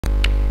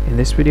In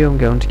this video, I'm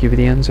going to give you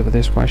the answer for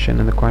this question,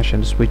 and the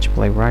question is, which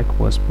playwright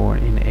was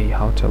born in a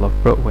hotel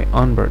of Broadway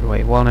on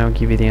Broadway? Well, now I'll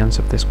give you the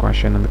answer of this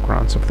question, and the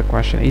answer of the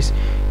question is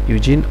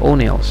Eugene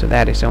O'Neill. So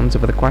that is the answer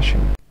for the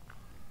question.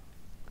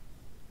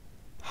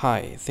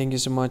 Hi, thank you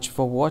so much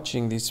for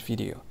watching this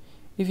video.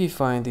 If you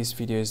find this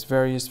video is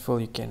very useful,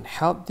 you can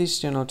help this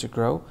channel to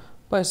grow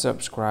by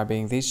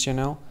subscribing this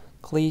channel.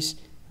 Please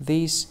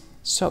this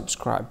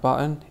subscribe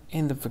button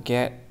and don't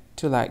forget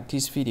to like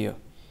this video.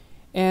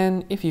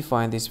 And if you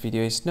find this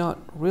video is not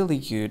really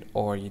good,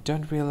 or you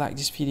don't really like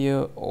this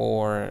video,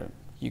 or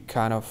you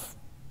kind of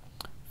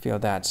feel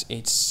that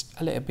it's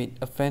a little bit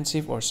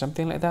offensive or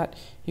something like that,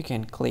 you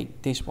can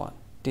click this one,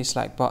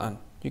 dislike button.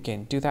 You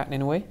can do that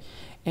anyway.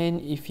 And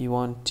if you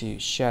want to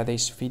share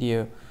this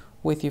video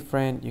with your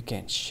friend, you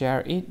can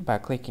share it by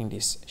clicking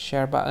this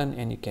share button,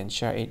 and you can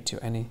share it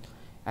to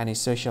any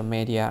social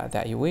media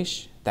that you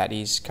wish that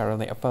is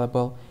currently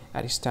available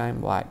at this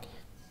time, like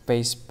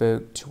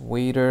Facebook,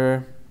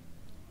 Twitter,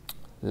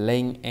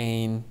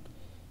 LinkedIn,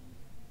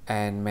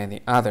 and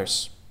many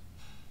others,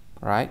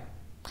 right?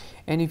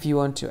 And if you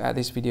want to add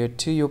this video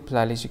to your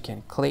playlist, you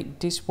can click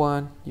this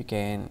one. You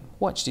can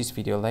watch this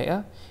video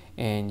later,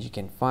 and you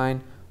can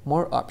find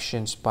more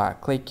options by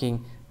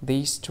clicking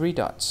these three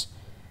dots.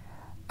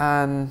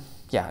 And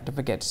yeah, don't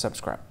forget to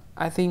subscribe.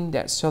 I think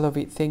that's all of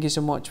it. Thank you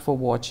so much for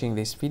watching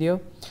this video,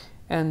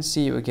 and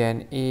see you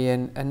again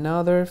in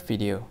another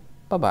video.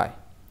 Bye bye.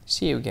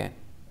 See you again.